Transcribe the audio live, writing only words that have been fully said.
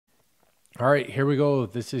All right, here we go.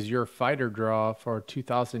 This is your fighter draw for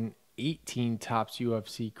 2018 Topps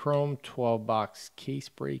UFC Chrome 12 box case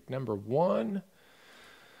break number 1.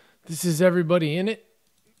 This is everybody in it.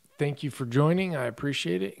 Thank you for joining. I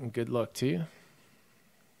appreciate it, and good luck to you.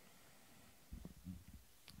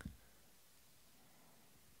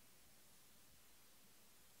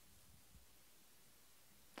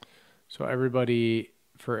 So everybody,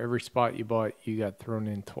 for every spot you bought, you got thrown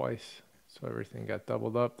in twice. So everything got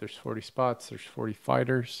doubled up. There's 40 spots. There's 40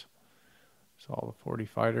 fighters. So all the 40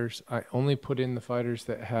 fighters. I only put in the fighters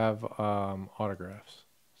that have autographs.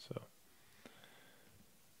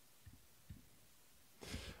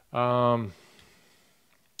 So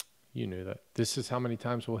you knew that. This is how many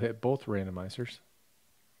times we'll hit both randomizers.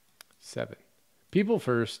 7. People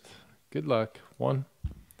first. Good luck. 1,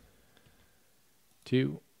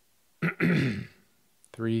 2,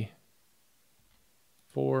 3,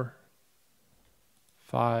 4,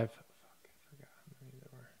 5. I forgot how many there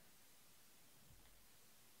were.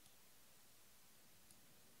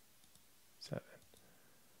 7,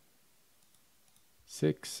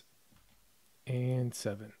 6, and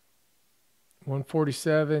 7.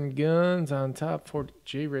 147 guns on top. 40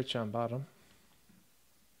 J Rich on bottom.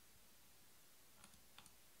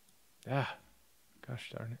 Ah,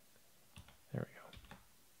 gosh darn it. There we go.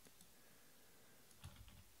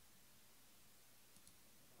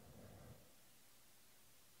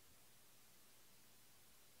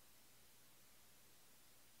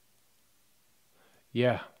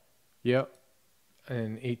 Yeah. Yep.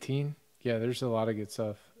 And 18. Yeah, there's a lot of good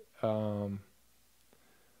stuff.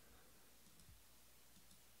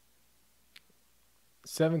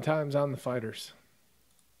 7 times on the fighters.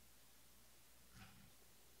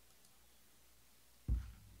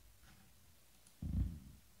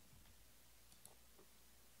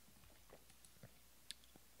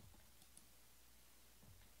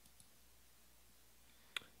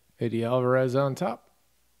 Eddie Alvarez on top.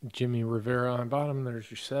 Jimmy Rivera on bottom. There's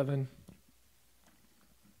your 7.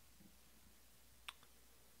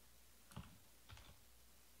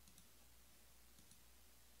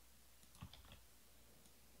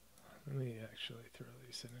 Let me actually throw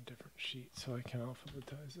these in a different sheet so I can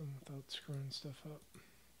alphabetize them without screwing stuff up.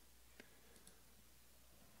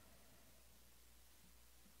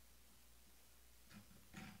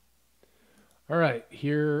 All right,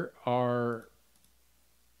 here are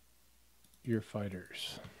your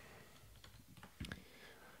fighters.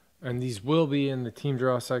 And these will be in the team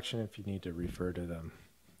draw section if you need to refer to them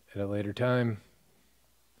at a later time.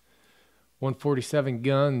 147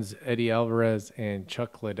 guns, Eddie Alvarez and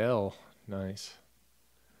Chuck Liddell. Nice.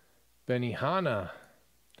 Benny Hanna.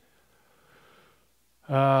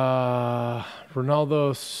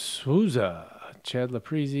 Ronaldo Souza. Chad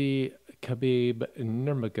Laprizzi. Khabib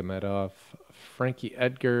Nurmagomedov. Frankie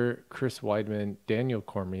Edgar. Chris Weidman. Daniel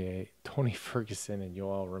Cormier. Tony Ferguson and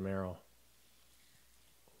Yoel Romero.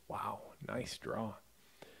 Wow. Nice draw.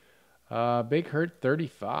 Big Hurt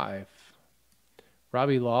 35.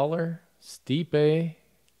 Robbie Lawler. Stipe,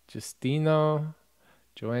 Justino,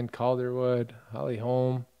 Joanne Calderwood, Holly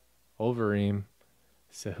Holm, Overeem,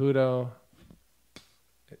 Cejudo,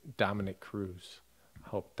 Dominic Cruz. I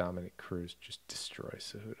hope Dominic Cruz just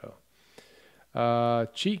destroys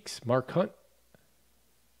Cejudo. Cheeks, Mark Hunt,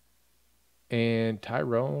 and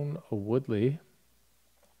Tyrone Woodley.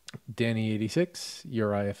 Danny 86,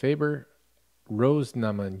 Uriah Faber, Rose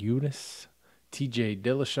Namajunas, TJ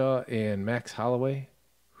Dillashaw, and Max Holloway.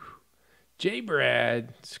 J.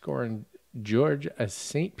 Brad scoring George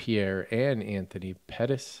St. Pierre and Anthony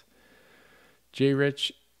Pettis. J.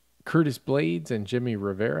 Rich, Curtis Blades and Jimmy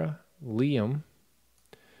Rivera. Liam.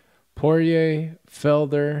 Poirier,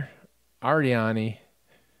 Felder, Ariani,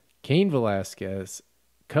 Cain Velasquez,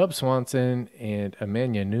 Cub Swanson, and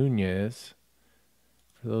Amanda Nunez.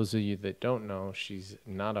 For those of you that don't know, she's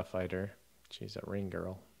not a fighter. She's a ring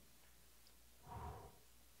girl.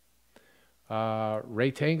 Ray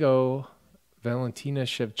Tango, Valentina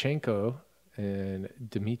Shevchenko, and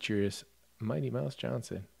Demetrius Mighty Mouse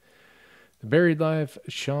Johnson. The Buried Life,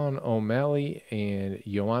 Sean O'Malley and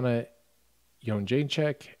Joanna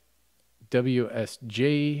Jonjacek.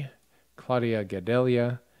 WSJ, Claudia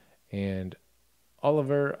Gadelia, and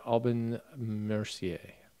Oliver Alban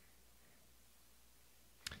Mercier.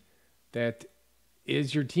 That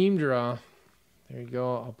is your team draw. There you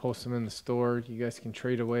go. I'll post them in the store. You guys can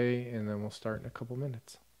trade away, and then we'll start in a couple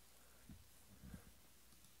minutes.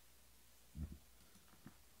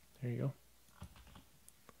 There you go.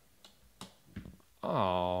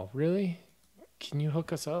 Oh, really? Can you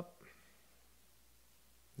hook us up?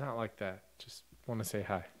 Not like that. Just want to say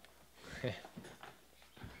hi.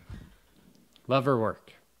 Love her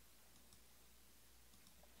work.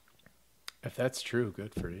 If that's true,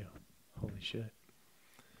 good for you. Holy shit.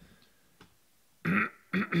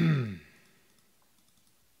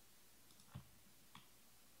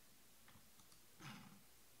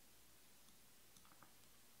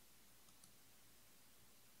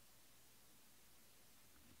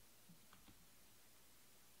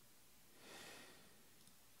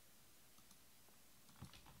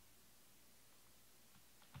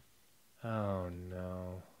 Oh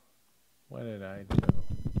no. What did I do?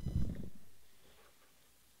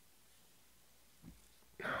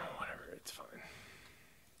 Oh, whatever, it's fine.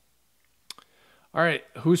 All right,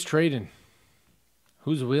 who's trading?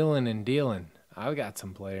 Who's wheeling and dealing? I've got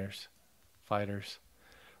some players, fighters.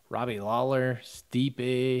 Robbie Lawler,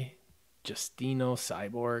 Stipe, Justino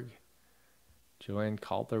Cyborg, Joanne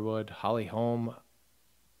Calderwood, Holly Holm,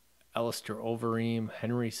 Alistair Overeem,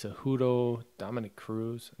 Henry Cejudo, Dominic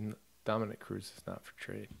Cruz. And Dominic Cruz is not for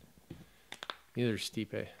trade. Neither is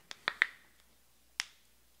Stipe.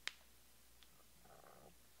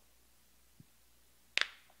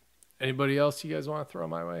 Anybody else you guys want to throw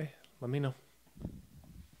my way? Let me know.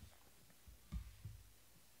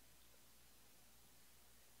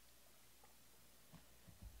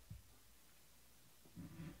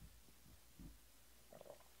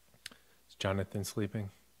 Is Jonathan sleeping?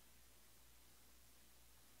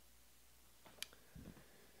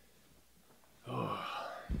 Oh.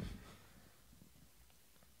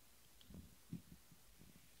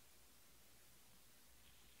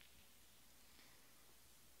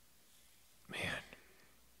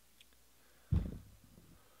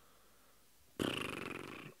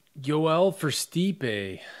 Yoel for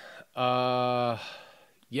Stipe.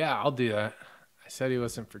 Yeah, I'll do that. I said he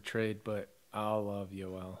wasn't for trade, but I'll love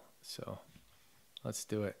Yoel. So let's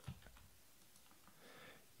do it.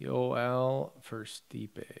 Yoel for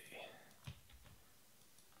Stipe.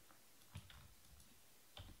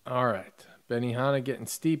 All right. Benihana getting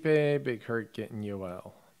Stipe. Big Hurt getting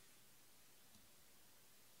Yoel.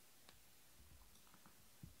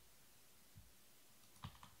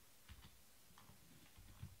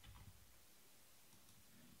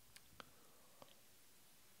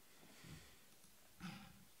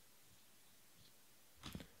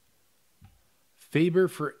 Faber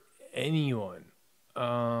for anyone.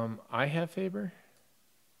 I have Faber.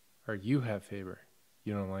 Or you have Faber.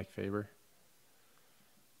 You don't like Faber?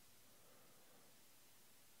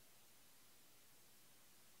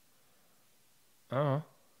 Oh.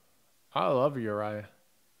 I love Uriah.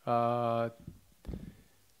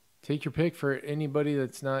 Take your pick for anybody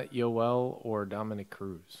that's not Yoel or Dominic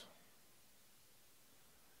Cruz.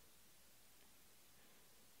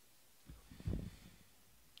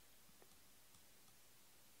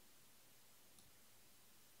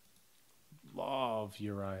 Love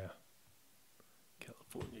Uriah.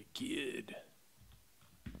 California kid.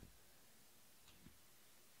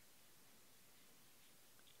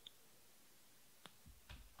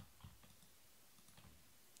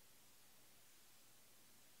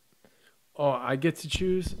 Oh, I get to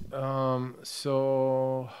choose.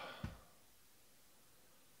 So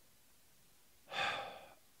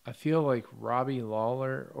I feel like Robbie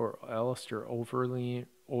Lawler or Alistair Overeem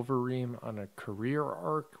on a career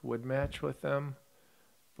arc would match with them,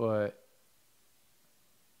 but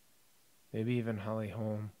maybe even Holly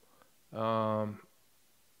Holm.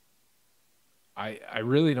 I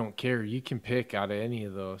really don't care. You can pick out of any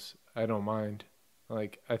of those. I don't mind.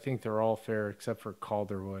 Like, I think they're all fair except for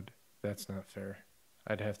Calderwood. That's not fair.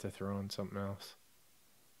 I'd have to throw in something else.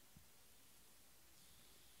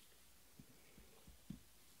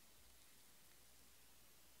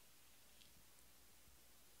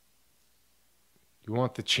 You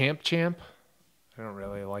want the champ? I don't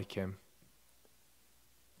really like him.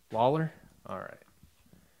 Lawler? All right.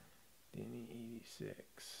 Danny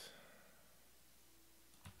 86.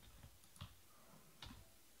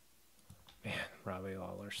 Man, Robbie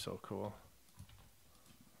Lawler's so cool.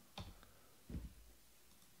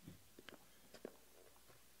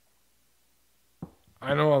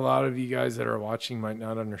 I know a lot of you guys that are watching might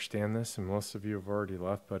not understand this, and most of you have already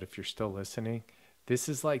left, but if you're still listening, this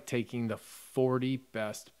is like taking the 40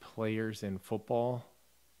 best players in football,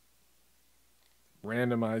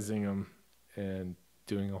 randomizing them, and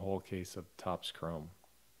doing a whole case of Topps Chrome.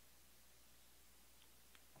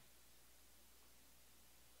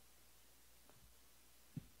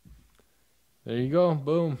 There you go.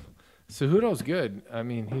 Boom. Cejudo's good. I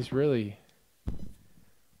mean, he's really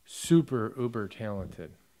super uber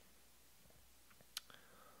talented.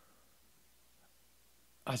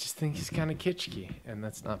 I just think he's kind of kitschy, and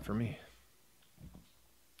that's not for me.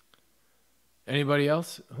 Anybody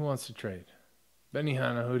else who wants to trade?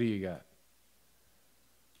 Benihana, who do you got?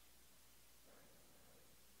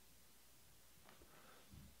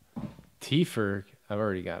 Tiefer, I've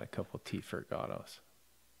already got a couple Tiefer Gatos.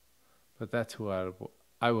 But that's who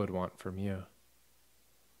I would want from you.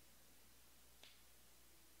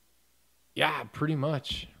 Yeah, pretty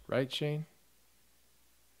much. Right, Shane?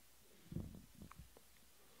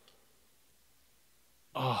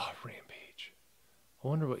 Oh, Rampage. I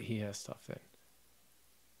wonder what he has stuff in.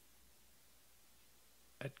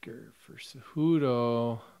 Edgar for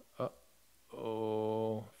Cejudo.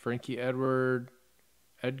 Oh, Frankie Edgar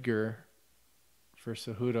for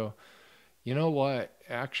Cejudo. You know what?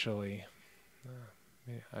 Actually,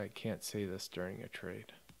 I can't say this during a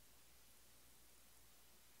trade.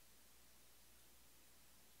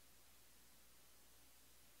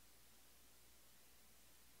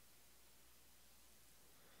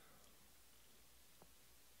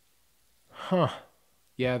 Huh.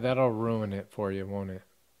 Yeah, that'll ruin it for you, won't it?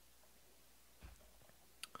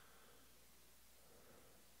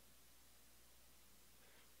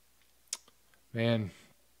 Man,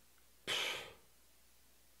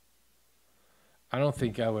 I don't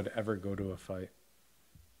think I would ever go to a fight.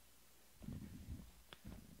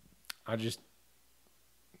 I just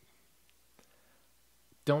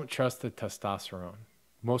don't trust the testosterone.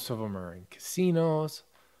 Most of them are in casinos.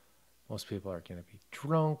 Most people are going to be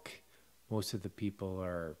drunk. Most of the people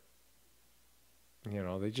are,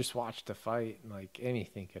 they just watch the fight. Like,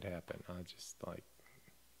 anything could happen.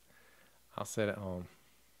 I'll sit at home.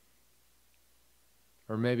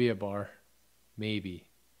 Or maybe a bar. Maybe.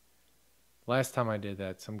 Last time I did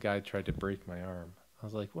that, some guy tried to break my arm. I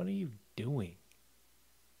was like, what are you doing?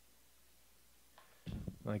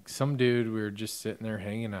 Like, some dude, we were just sitting there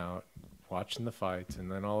hanging out, watching the fights,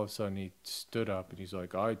 and then all of a sudden he stood up and he's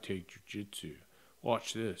like, I take jiu-jitsu.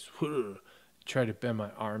 Watch this. Try to bend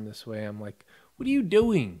my arm this way. I'm like, what are you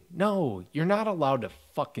doing? No, you're not allowed to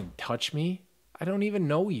fucking touch me. I don't even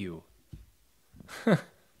know you.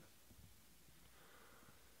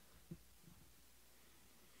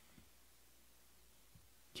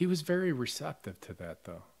 He was very receptive to that,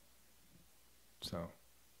 though. So,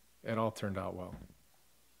 it all turned out well.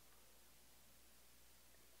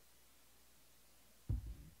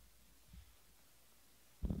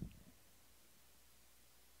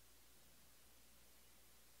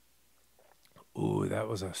 Ooh, that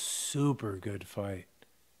was a super good fight.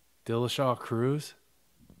 Dillashaw Cruz.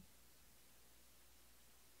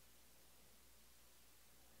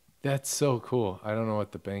 That's so cool. I don't know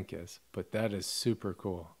what the bank is, but that is super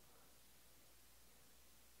cool.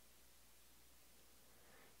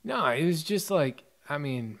 No, it was just like, I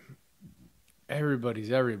mean,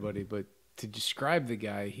 everybody's everybody, but to describe the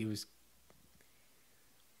guy, he was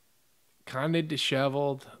kind of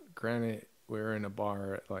disheveled. Granted, we were in a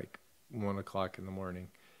bar at like 1 o'clock in the morning.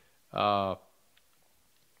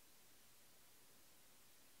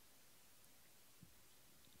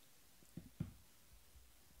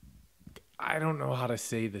 I don't know how to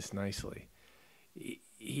say this nicely.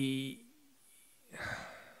 He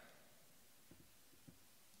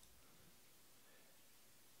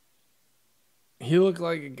looked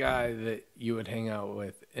like a guy that you would hang out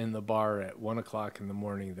with in the bar at 1 o'clock in the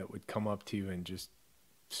morning that would come up to you and just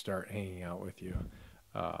start hanging out with you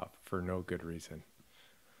for no good reason.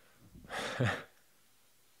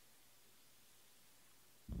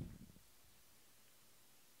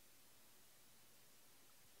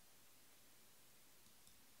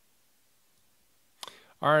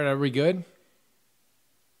 All right, are we good?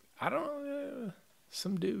 I don't know.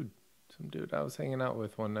 Some dude I was hanging out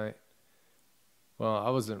with one night. Well,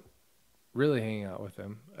 I wasn't really hanging out with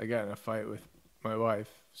him. I got in a fight with my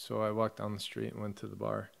wife, so I walked down the street and went to the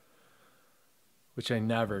bar, which I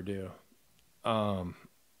never do. And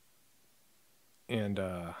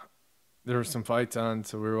there were some fights on,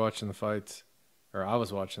 so we were watching the fights, or I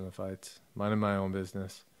was watching the fights, minding my own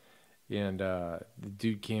business. And the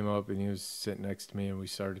dude came up and he was sitting next to me and we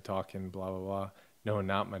started talking, blah, blah, blah. No,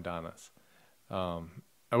 not Madonna's. I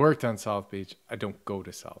worked on South Beach. I don't go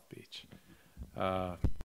to South Beach.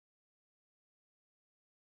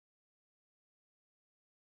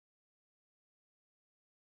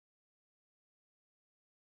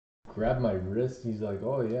 Grabbed my wrist. He's like,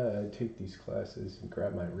 oh yeah, I take these classes, and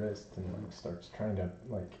grab my wrist and like starts trying to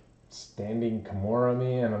like standing Kimura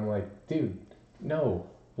me. And I'm like, dude, no.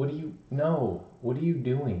 What are you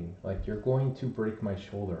doing? Like, you're going to break my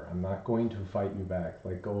shoulder. I'm not going to fight you back.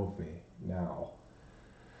 Let go of me now.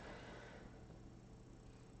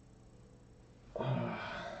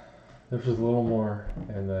 There was a little more,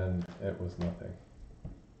 and then it was nothing.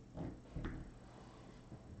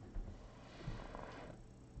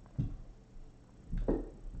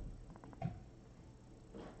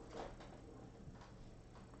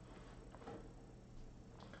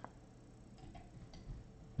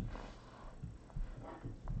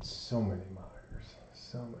 so many wires.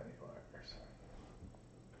 So many wires.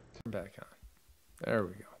 Turn back on. There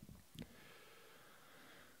we go.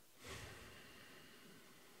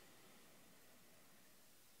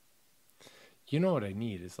 You know what I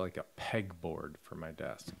need is like a pegboard for my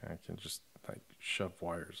desk. I can just like shove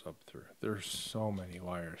wires up through. There's so many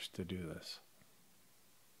wires to do this.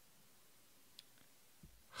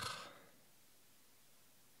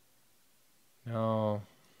 No.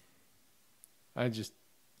 It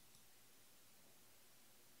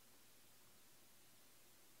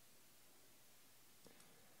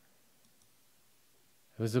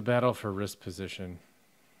was a battle for wrist position.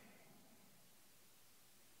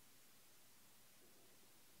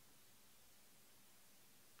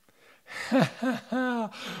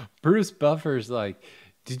 Bruce Buffer's like,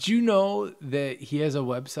 did you know that he has a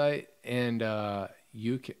website and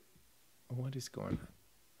you can, what is going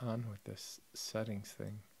on with this settings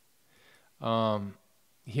thing?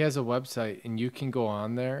 He has a website and you can go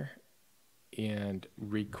on there and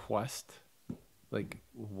request like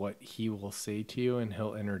what he will say to you and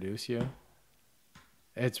he'll introduce you.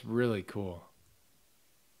 It's really cool.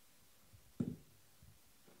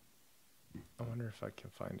 I wonder if I can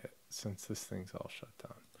find it since this thing's all shut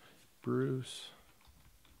down. Bruce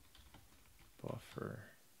Buffer.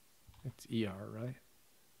 It's ER, right?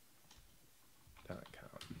 .com.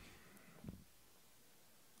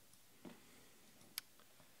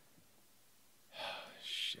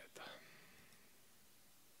 Shit.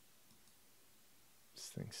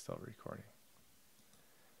 This thing's still recording.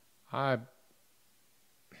 I'll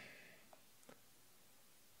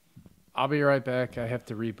be right back. I have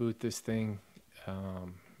to reboot this thing.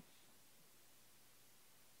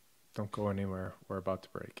 Don't go anywhere. We're about to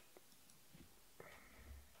break.